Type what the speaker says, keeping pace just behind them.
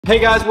Hey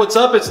guys, what's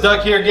up? It's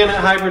Doug here again at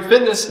Hybrid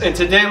Fitness, and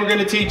today we're going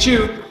to teach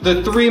you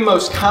the 3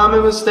 most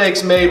common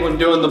mistakes made when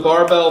doing the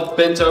barbell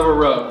bent over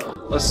row.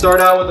 Let's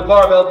start out with the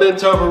barbell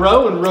bent over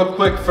row, and real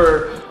quick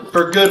for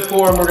good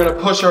form, we're going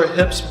to push our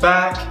hips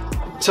back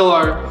till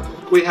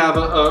we have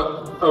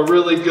a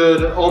really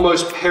good,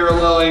 almost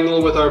parallel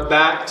angle with our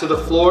back to the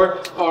floor,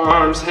 our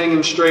arms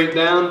hanging straight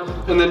down,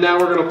 and then now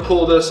we're going to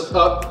pull this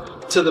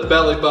up to the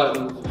belly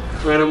button.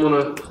 Right, I'm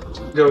going to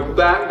go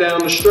back down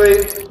to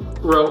straight,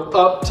 row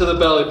up to the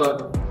belly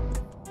button.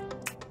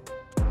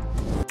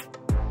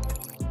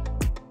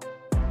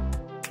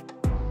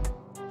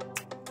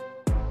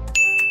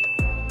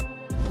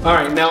 All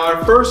right, now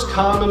our first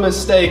common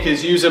mistake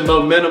is using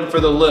momentum for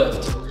the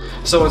lift.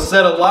 So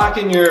instead of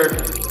locking your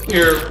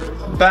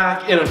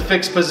back in a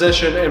fixed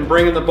position and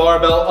bringing the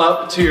barbell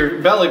up to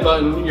your belly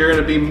button, you're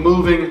gonna be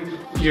moving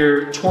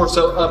your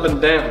torso up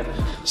and down.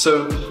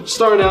 So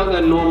starting out in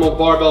that normal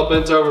barbell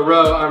bent over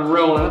row, I'm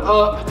rolling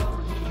up,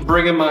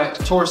 bringing my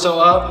torso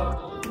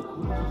up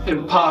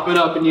and popping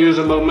up and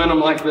using momentum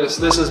like this.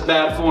 This is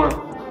bad form.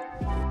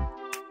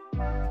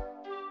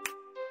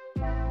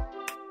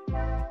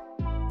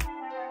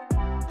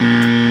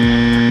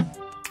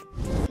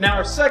 Now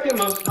our second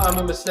most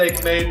common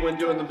mistake made when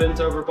doing the bent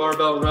over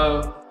barbell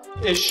row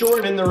is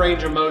shortening the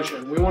range of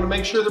motion. We want to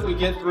make sure that we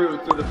get through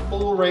the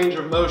full range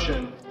of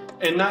motion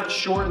and not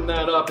shorten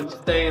that up and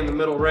stay in the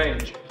middle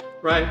range,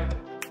 right?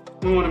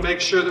 We want to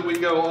make sure that we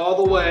go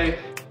all the way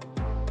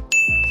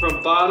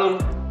from bottom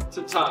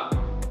to top,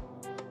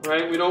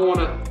 right? We don't want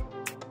to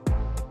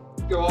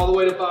go all the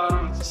way to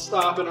bottom,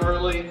 stopping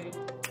early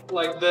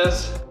like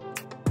this.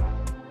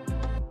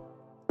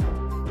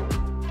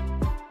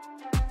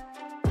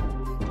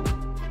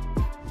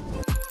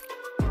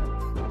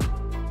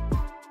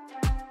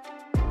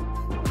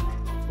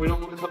 We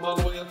don't want to come all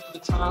the way up to the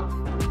top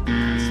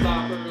and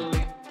stop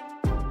early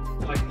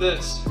like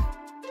this.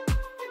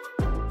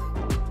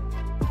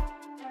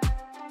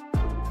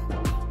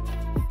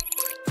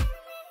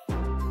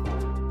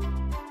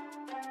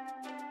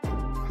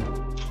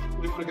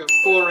 We want to go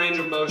full range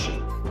of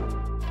motion.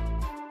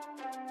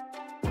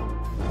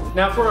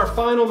 Now for our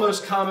final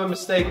most common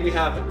mistake, we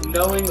have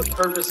knowing the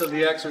purpose of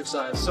the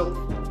exercise. So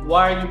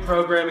why are you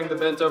programming the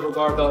bent over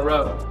barbell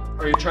row?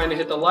 Are you trying to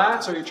hit the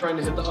lats? Are you trying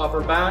to hit the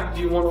upper back? Do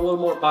you want a little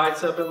more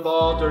bicep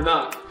involved or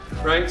not?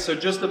 Right? So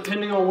just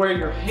depending on where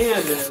your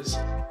hand is,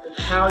 and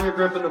how you're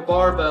gripping the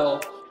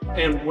barbell,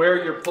 and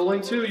where you're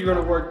pulling to, you're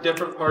going to work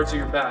different parts of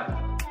your back.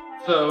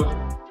 So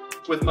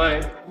with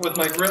my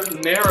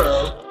grip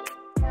narrow,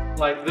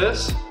 like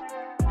this,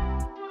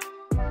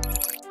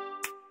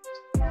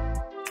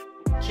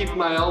 keep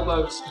my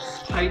elbows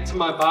tight to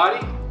my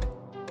body,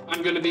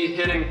 I'm going to be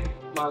hitting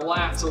my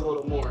lats a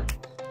little more.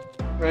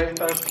 Right?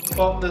 If I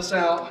bump this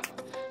out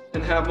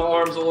and have my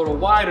arms a little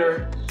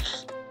wider,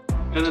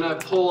 and then I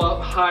pull up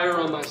higher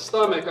on my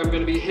stomach, I'm going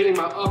to be hitting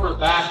my upper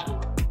back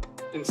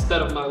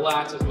instead of my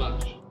lats as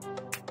much.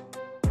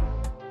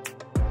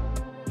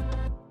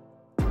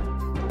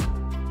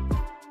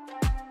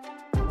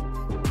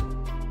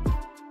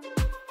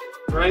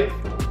 Right?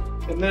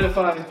 And then if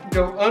I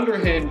go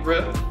underhand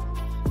grip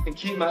and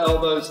keep my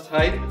elbows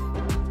tight,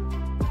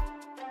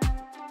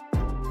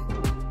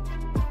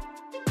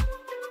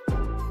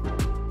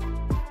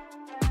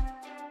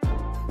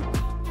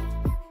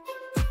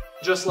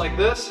 just like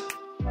this,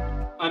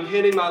 I'm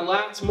hitting my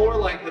lats more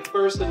like the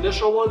first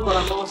initial one, but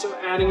I'm also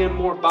adding in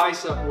more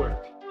bicep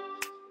work,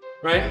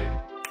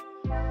 right?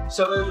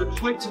 So there's a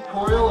quick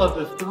tutorial of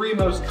the 3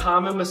 most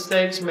common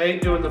mistakes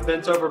made doing the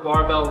bent over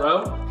barbell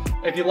row.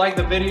 If you like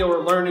the video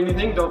or learn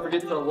anything, don't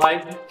forget to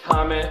like,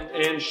 comment,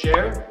 and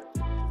share.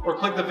 Or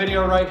click the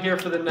video right here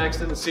for the next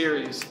in the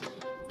series.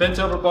 Bent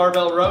over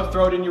barbell row,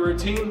 throw it in your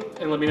routine,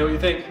 and let me know what you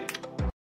think.